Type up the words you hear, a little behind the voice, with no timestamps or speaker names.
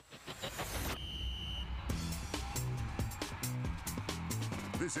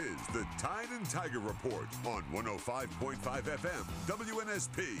This is the Tide and Tiger Report on 105.5 FM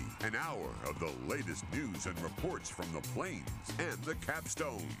WNSP. An hour of the latest news and reports from the Plains and the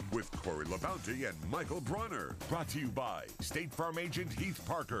Capstone with Corey LaBounty and Michael Bronner. Brought to you by State Farm agent Heath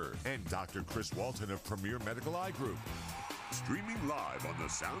Parker and Dr. Chris Walton of Premier Medical Eye Group. Streaming live on the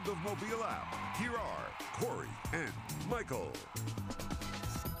Sound of Mobile app, here are Corey and Michael.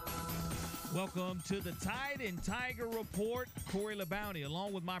 Welcome to the Tide and Tiger Report. Corey LaBounty,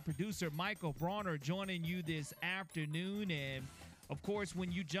 along with my producer, Michael Bronner, joining you this afternoon. And, of course,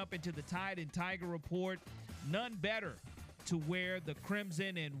 when you jump into the Tide and Tiger Report, none better to wear the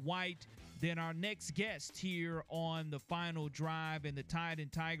crimson and white than our next guest here on the final drive in the Tide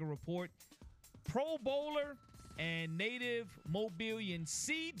and Tiger Report. Pro Bowler and native Mobilian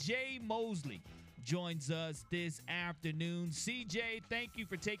CJ Mosley joins us this afternoon. CJ, thank you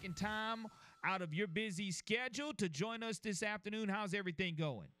for taking time out of your busy schedule to join us this afternoon. How's everything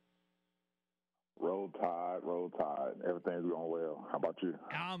going? Roll Tide. Everything's going well. How about you?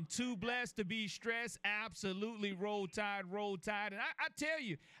 I'm too blessed to be stressed. Absolutely, Roll Tide. And I tell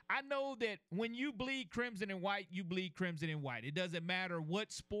you, I know that when you bleed crimson and white, you bleed crimson and white. It doesn't matter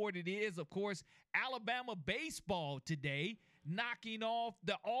what sport it is. Of course, Alabama baseball today knocking off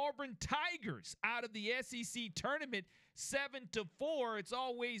the Auburn Tigers out of the SEC tournament 7-4. It's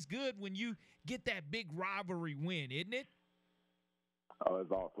always good when you get that big rivalry win, isn't it? Oh,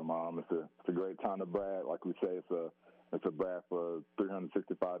 it's awesome, It's a great time to brag. Like we say, it's a brag for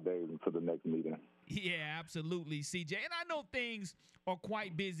 365 days until the next meeting. Yeah, absolutely, CJ. And I know things are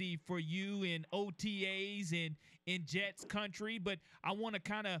quite busy for you in OTAs and in Jets country, but I want to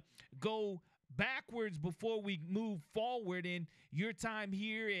kind of go backwards before we move forward in your time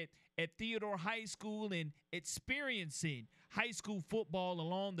here at Theodore High School and experiencing high school football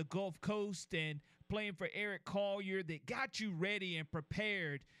along the Gulf Coast and playing for Eric Collier that got you ready and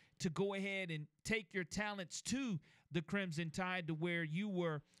prepared to go ahead and take your talents to the Crimson Tide to where you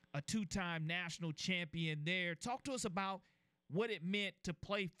were a two-time national champion there. Talk to us about what it meant to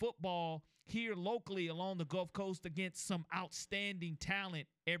play football here locally along the Gulf Coast against some outstanding talent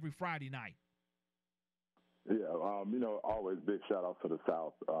every Friday night. Yeah, always big shout out to the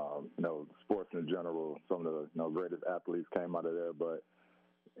South. Sports in general, some of the greatest athletes came out of there, but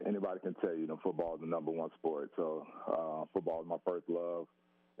anybody can tell you, football is the number one sport. So football is my first love,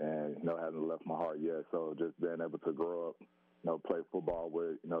 and hasn't left my heart yet. So just being able to grow up, play football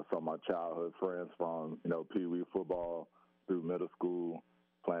with some of my childhood friends from Pee Wee football through middle school,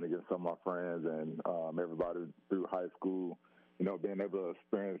 playing against some of my friends, and everybody through high school. Being able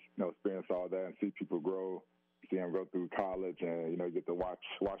to experience all that and see people grow, see them go through college, and you get to watch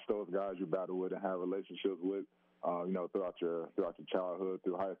those guys you battle with and have relationships with, throughout your childhood,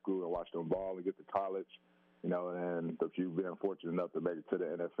 through high school, and watch them ball and get to college, and if you've been fortunate enough to make it to the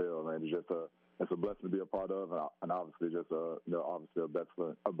NFL, man, it's a blessing to be a part of, and obviously just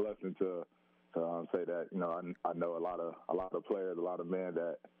a blessing to say that I know a lot of players, a lot of men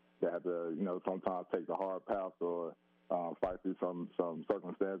that have to sometimes take the hard path or fight through some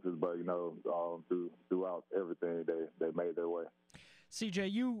circumstances, but throughout everything they made their way. CJ,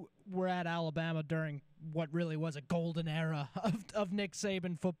 you were at Alabama during what really was a golden era of Nick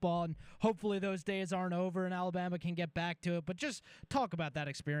Saban football, and hopefully those days aren't over and Alabama can get back to it. But just talk about that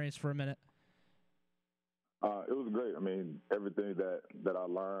experience for a minute. It was great. I mean, everything that I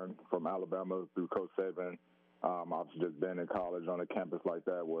learned from Alabama through Coach Saban, obviously just being in college on a campus like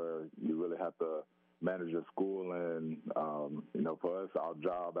that where you really have to manage your school, and for us, our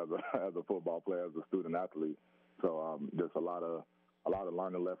job as a football player, as a student athlete. So just a lot of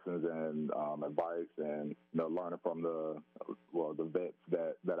learning lessons and advice, and learning from the vets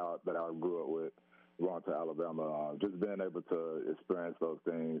that I grew up with, going to Alabama. Just being able to experience those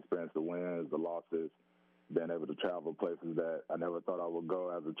things, experience the wins, the losses, being able to travel places that I never thought I would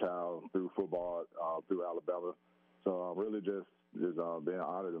go as a child through football, through Alabama. So really just being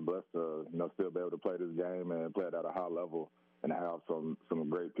honored and blessed to still be able to play this game and play it at a high level, and have some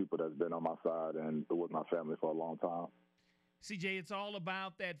great people that's been on my side and with my family for a long time. CJ, it's all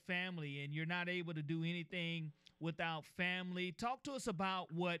about that family, and you're not able to do anything without family. Talk to us about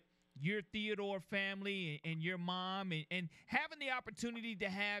what your Theodore family and your mom and having the opportunity to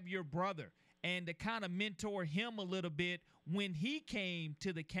have your brother and to kind of mentor him a little bit when he came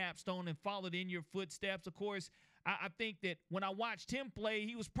to the Capstone and followed in your footsteps. Of course, I think that when I watched him play,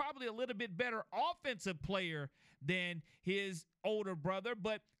 he was probably a little bit better offensive player than his older brother,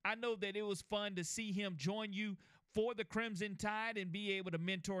 but I know that it was fun to see him join you for the Crimson Tide and be able to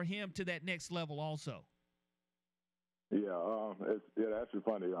mentor him to that next level also. Yeah, it's actually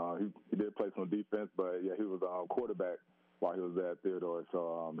funny. He did play some defense, but yeah, he was quarterback while he was there at Theodore.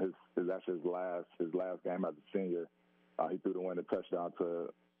 So his last game as a senior, he threw the winning touchdown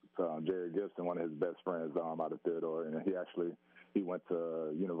to Jerry Gibson, one of his best friends out of Theodore, and he went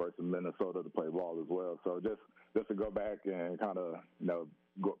to University of Minnesota to play ball as well. So just to go back and kind of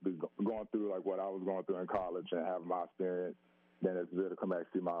going through like what I was going through in college and have my experience. Then it's good to come back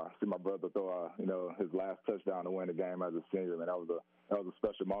and see my brother throw his last touchdown to win the game as a senior. Man, that was a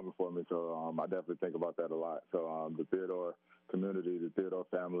special moment for me. So I definitely think about that a lot. So the Theodore community, the Theodore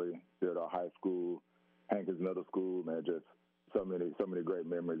family, Theodore High School, Hankins Middle School, man, just so many great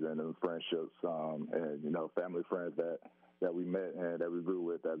memories and friendships, and family friends that we met and that we grew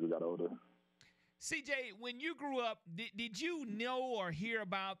with as we got older. CJ, when you grew up, did you know or hear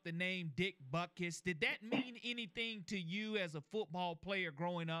about the name Dick Butkus? Did that mean anything to you as a football player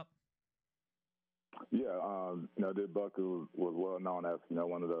growing up? Yeah, Dick Butkus was well known as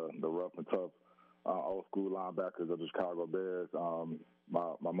one of the rough and tough old school linebackers of the Chicago Bears.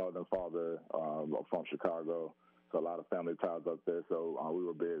 My mother and father are from Chicago, so a lot of family ties up there. So we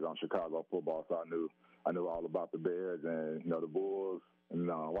were big on Chicago football, so I knew all about the Bears and the Bulls. And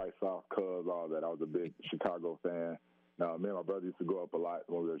White Sox, Cubs, all that. I was a big Chicago fan. Me and my brother used to go up a lot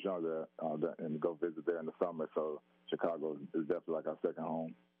when we were younger and go visit there in the summer. So Chicago is definitely like our second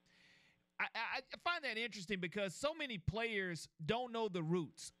home. I find that interesting because so many players don't know the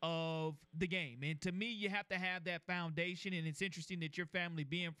roots of the game. And to me, you have to have that foundation. And it's interesting that your family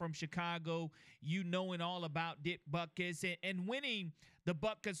being from Chicago, you knowing all about Dick Butkus and winning the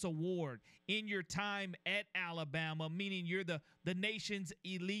Butkus Award in your time at Alabama, meaning you're the nation's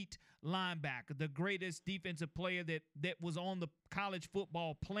elite linebacker, the greatest defensive player that was on the college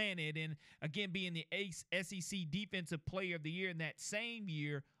football planet, and again being the SEC Defensive Player of the Year in that same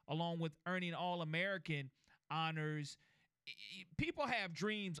year, along with earning All-American honors. People have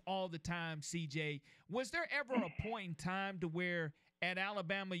dreams all the time, CJ. Was there ever a point in time to where at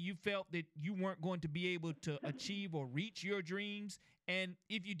Alabama you felt that you weren't going to be able to achieve or reach your dreams? And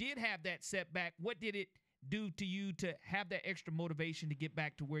if you did have that setback, what did it do to you to have that extra motivation to get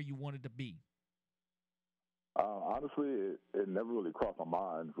back to where you wanted to be? Honestly, it never really crossed my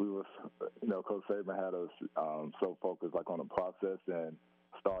mind. We was, Coach Saban had us so focused like on the process and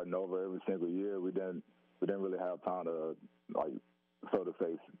starting over every single year. We didn't really have time to, like, so to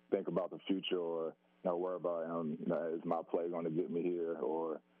say, think about the future or worry about is my play going to get me here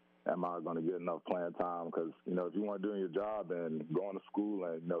or am I going to get enough playing time? Because if you weren't doing your job and going to school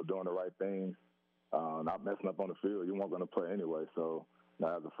and doing the right things, not messing up on the field, you weren't going to play anyway. So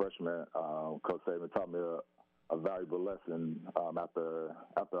as a freshman, Coach Saban taught me a valuable lesson after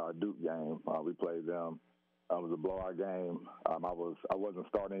our Duke game. We played them. It was a blowout game. I wasn't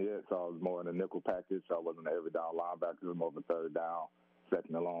starting yet, so I was more in the nickel package. I wasn't an every down linebacker. It was more of a third down,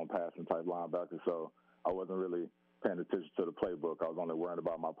 second and long passing type linebacker. So I wasn't really paying attention to the playbook. I was only worrying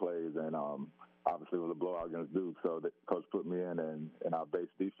about my plays, and obviously it was a blowout against Duke. So the coach put me in our base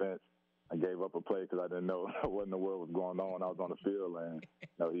defense. I gave up a play because I didn't know what in the world was going on. I was on the field, and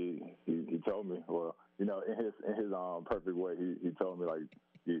he told me, well, in his perfect way, he told me like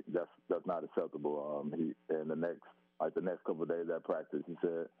that's not acceptable. The next couple of days at practice, he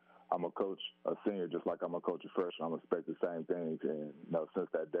said, I'm a coach, a senior, just like I'm a coach, a freshman. I'm expect the same things, and since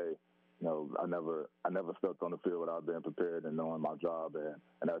that day, I never stepped on the field without being prepared and knowing my job, and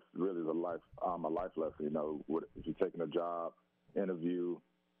that's really a life lesson. If you're taking a job interview,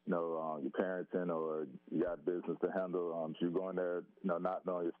 you're parenting or you got business to handle. If you go in there, not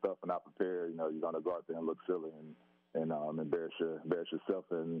knowing your stuff and not prepared, you're gonna go out there and look silly and embarrass yourself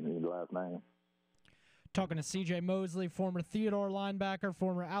and your last name. Talking to CJ Mosley, former Theodore linebacker,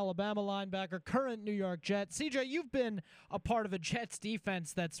 former Alabama linebacker, current New York Jet. CJ, you've been a part of a Jets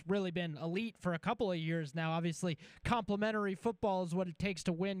defense that's really been elite for a couple of years now. Obviously, complementary football is what it takes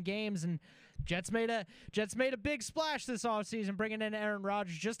to win games, and Jets made a big splash this offseason, bringing in Aaron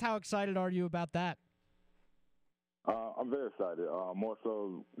Rodgers. Just how excited are you about that? I'm very excited. More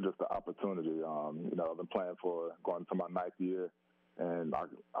so just the opportunity. I've been playing for going to my ninth year. And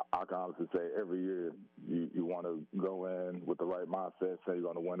I can honestly say every year you want to go in with the right mindset, say you're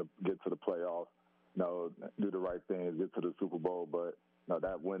going to win, get to the playoffs, do the right things, get to the Super Bowl. But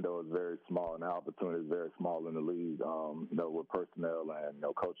that window is very small, and the opportunity is very small in the league. With personnel and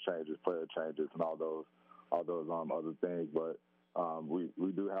coach changes, player changes, and all those other things. But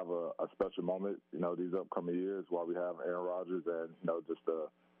we do have a special moment, these upcoming years while we have Aaron Rodgers and just the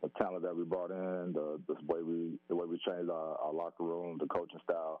talent that we brought in, the way we changed our locker room, the coaching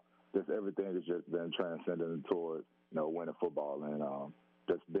style, just everything has just been transcending towards winning football, and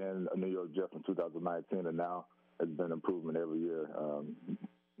just being a New York Jet from 2019, and now it's been improvement every year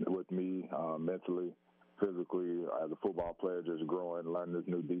with me mentally, physically as a football player, just growing, learning this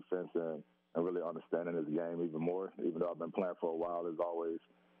new defense, and really understanding this game even more. Even though I've been playing for a while, there's always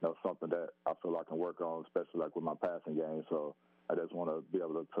something that I feel I can work on, especially like with my passing game. So I just want to be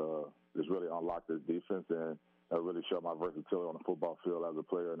able to just really unlock this defense and really show my versatility on the football field as a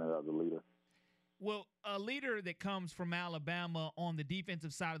player and as a leader. Well, a leader that comes from Alabama on the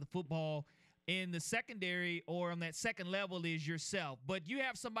defensive side of the football in the secondary or on that second level is yourself. But you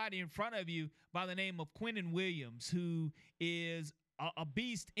have somebody in front of you by the name of Quinnen Williams, who is a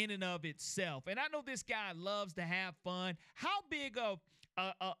beast in and of itself. And I know this guy loves to have fun. How big of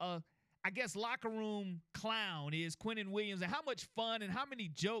I guess, locker room clown is Quinnen Williams, and how much fun and how many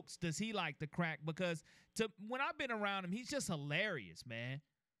jokes does he like to crack? Because when I've been around him, he's just hilarious, man.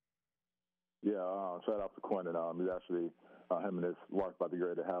 Yeah, shout out to Quinnen. He's actually him and his wife about to get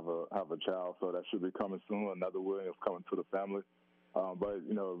ready to have a child, so that should be coming soon. Another Williams coming to the family. But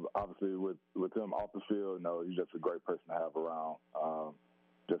obviously with him off the field, he's just a great person to have around.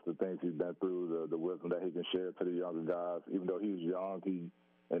 Just the things he's been through, the wisdom that he can share to the younger guys. Even though he's young,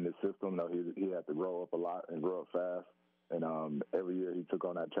 in this system, he had to grow up a lot and grow up fast. And every year he took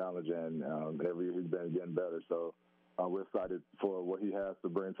on that challenge, and every year he's been getting better. So we're excited for what he has to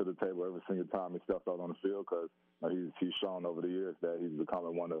bring to the table every single time he steps out on the field, because he's shown over the years that he's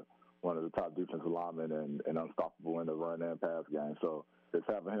becoming one of the top defensive linemen and unstoppable in the run and pass game. So just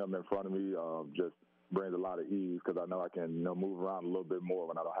having him in front of me just brings a lot of ease, because I know I can move around a little bit more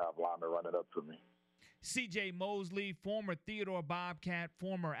when I don't have linemen running up to me. CJ Mosley, former Theodore Bobcat,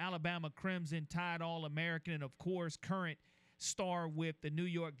 former Alabama Crimson Tide All-American, and, of course, current star with the New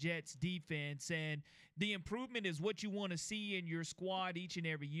York Jets defense. And the improvement is what you want to see in your squad each and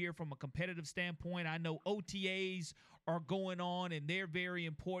every year from a competitive standpoint. I know OTAs are going on, and they're very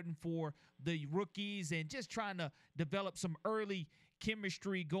important for the rookies and just trying to develop some early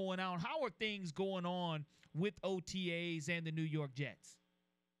chemistry going on. How are things going on with OTAs and the New York Jets?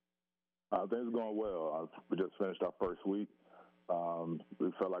 Things are going well. We just finished our first week.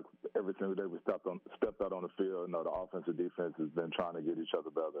 We felt like every single day we stepped out on the field. The offensive defense has been trying to get each other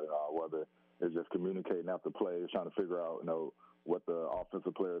better, whether it's just communicating after plays, trying to figure out, what the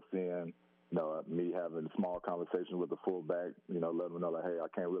offensive player is seeing. Me having small conversations with the fullback, letting them know, like, hey, I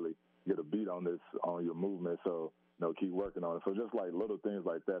can't really get a beat on your movement, so, keep working on it. So just like little things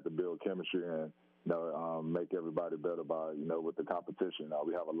like that to build chemistry and, make everybody better by, with the competition.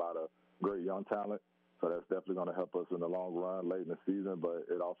 We have a lot of great young talent, so that's definitely going to help us in the long run late in the season, but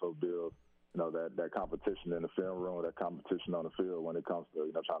it also builds, that competition in the film room, that competition on the field when it comes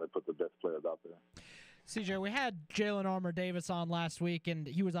to, trying to put the best players out there. CJ, we had Jalen Armour-Davis on last week, and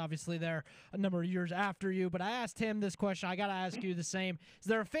he was obviously there a number of years after you, but I asked him this question. I got to ask you the same. Is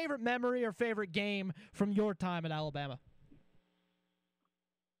there a favorite memory or favorite game from your time at Alabama?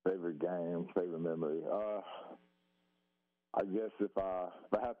 Favorite game, favorite memory. I guess if I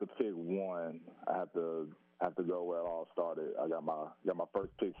have to pick one, I have to go where it all started. I got my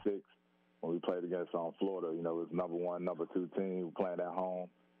first pick six when we played against Florida. It was number one, number two team playing at home.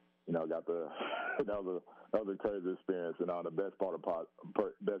 Got that was a crazy experience. And the best part about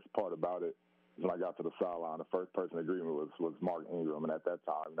it is when I got to the sideline, the first person to greet me was Mark Ingram, and at that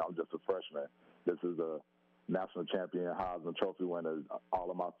time, I'm just a freshman. This is a national champion, Heisman Trophy winner,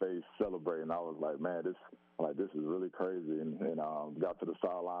 all in my face celebrating. I was like, man, this is really crazy. And got to the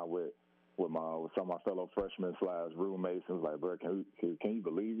sideline with some of my fellow freshmen / roommates, and was like, bro, can you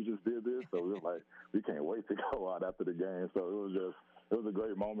believe you just did this? So we were like, we can't wait to go out after the game. So it was a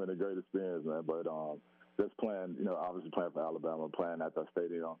great moment, a great experience, man. But just playing, obviously playing for Alabama, playing at that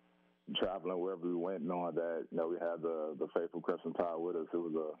stadium, traveling wherever we went, knowing that we had the faithful Crimson Tide with us. It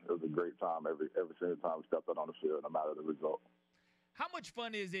was a great time every single time we stepped out on the field, no matter the result. How much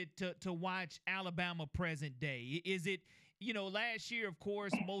fun is it to watch Alabama present day? Is it, last year, of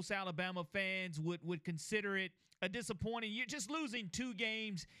course, most Alabama fans would consider it a disappointing year, just losing 2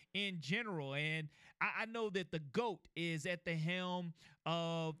 games in general. And I know that the GOAT is at the helm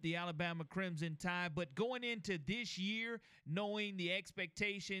of the Alabama Crimson Tide, but going into this year, knowing the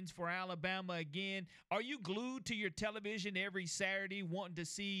expectations for Alabama again, are you glued to your television every Saturday wanting to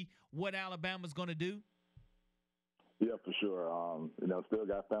see what Alabama's going to do? Yeah, for sure. Still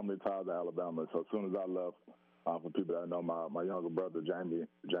got family ties to Alabama. So as soon as I left, for people that know, my younger brother, Jamie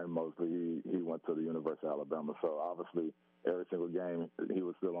Mosley, he went to the University of Alabama. So obviously every single game he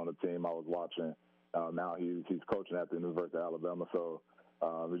was still on the team I was watching. Now he's coaching at the University of Alabama. So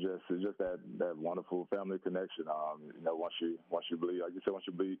it's just that wonderful family connection. Once you believe, like you said, once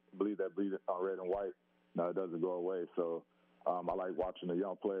you believe that bleed on red and white, it doesn't go away. So I like watching the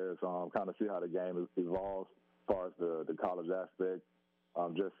young players kind of see how the game evolves as far as the college aspect.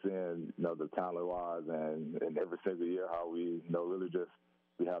 just seeing, the talent-wise and every single year how we, really just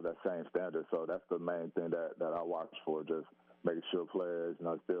we have that same standard. So that's the main thing that I watch for, just making sure players,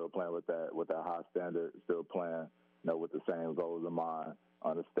 still playing with that high standard, still playing, with the same goals in mind,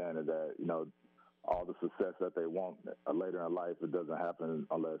 understanding that, all the success that they want later in life, it doesn't happen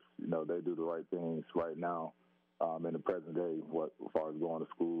unless, they do the right things right now in the present day, as far as going to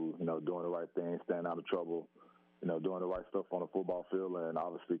school, doing the right thing, staying out of trouble, doing the right stuff on the football field, and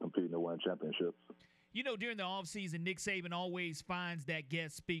obviously competing to win championships. During the offseason, Nick Saban always finds that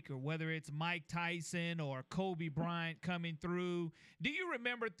guest speaker, whether it's Mike Tyson or Kobe Bryant coming through. Do you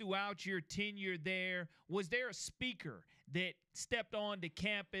remember throughout your tenure there, was there a speaker that stepped onto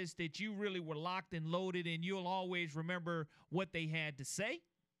campus that you really were locked and loaded and you'll always remember what they had to say?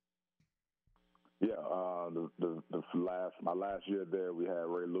 Yeah, my last year there, we had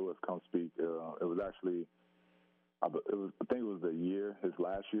Ray Lewis come speak. It was actually, I think it was his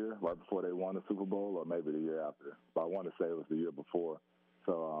last year, right before they won the Super Bowl, or maybe the year after. But I want to say it was the year before.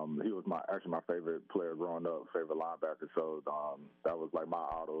 So he was my favorite player growing up, favorite linebacker. So that was like my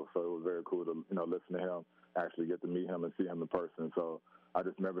idol. So it was very cool to listen to him, actually get to meet him and see him in person. So I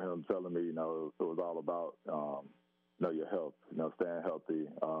just remember him telling me, it was all about your health, staying healthy,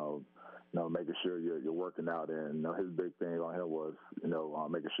 making sure you're working out. And his big thing on him was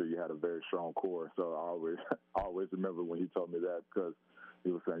making sure you had a very strong core. So I always remember when he told me that, because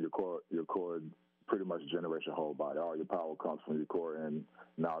he was saying your core pretty much generates your whole body. All your power comes from your core. And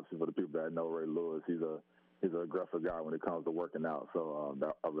now, obviously, for the people that know Ray Lewis, he's an aggressive guy when it comes to working out. So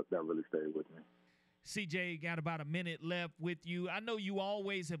that really stayed with me. CJ, got about a minute left with you. I know you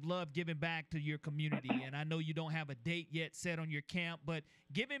always have loved giving back to your community, and I know you don't have a date yet set on your camp, but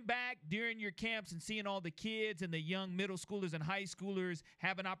giving back during your camps and seeing all the kids and the young middle schoolers and high schoolers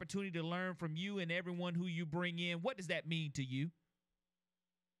have an opportunity to learn from you and everyone who you bring in, what does that mean to you?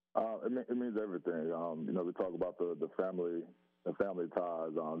 It means everything. We talk about the family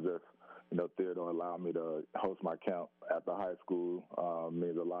ties. Theodore allowed me to host my camp at the high school.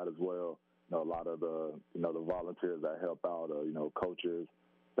 Means a lot as well. A lot of the volunteers that help out, coaches,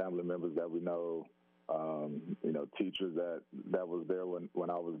 family members that we know, teachers that was there when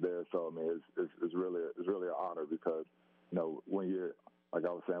I was there. So it's really an honor, because when you're, like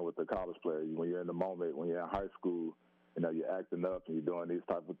I was saying with the college players, when you're in the moment, when you're in high school, you're acting up and you're doing these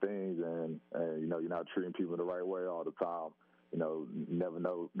type of things, and you're not treating people the right way all the time. You never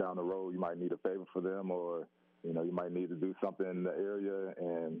know, down the road you might need a favor for them, or you might need to do something in the area,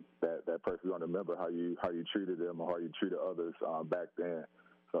 and that person's going to remember how you treated them or how you treated others back then.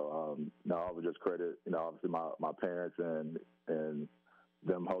 So I would just credit, obviously my parents and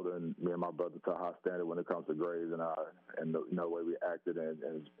them holding me and my brother to a high standard when it comes to grades and the way we acted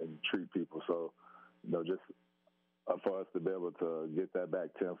and treat people. So just for us to be able to get that back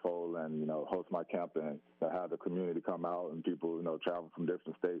tenfold and host my camp and have the community come out and people travel from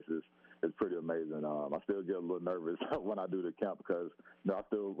different states is pretty amazing. I still get a little nervous when I do the camp, because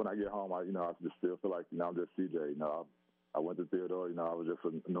when I get home I just still feel like I'm just CJ. I went to Theodore. I was just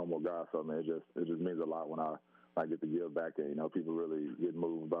a normal guy. So it just means a lot when I get to give back, and people really get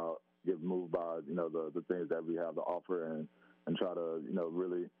moved by the things that we have to offer, and try to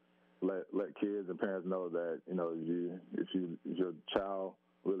really let kids and parents know that if your child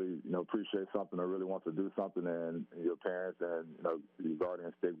really appreciates something or really wants to do something, and your parents and your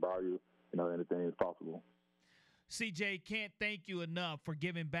guardians stick by you, anything is possible. CJ, can't thank you enough for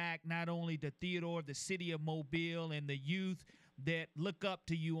giving back not only to Theodore, the city of Mobile, and the youth that look up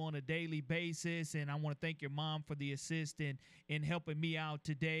to you on a daily basis. And I want to thank your mom for the assist in helping me out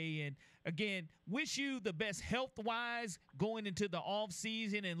today. And again, wish you the best health-wise going into the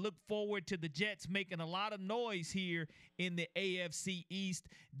offseason, and look forward to the Jets making a lot of noise here in the AFC East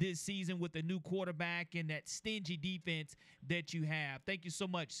this season with the new quarterback and that stingy defense that you have. Thank you so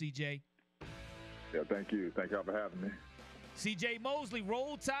much, CJ. Yeah, thank you. Thank y'all for having me. CJ Mosley,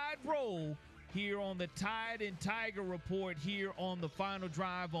 Roll Tide Roll, here on the Tide and Tiger Report here on the Final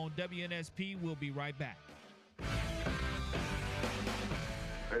Drive on WNSP. We'll be right back. Hey,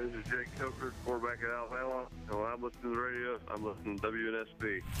 this is Jake Coker, quarterback at Alabama. And when I'm listening to the radio, I'm listening to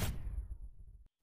WNSP.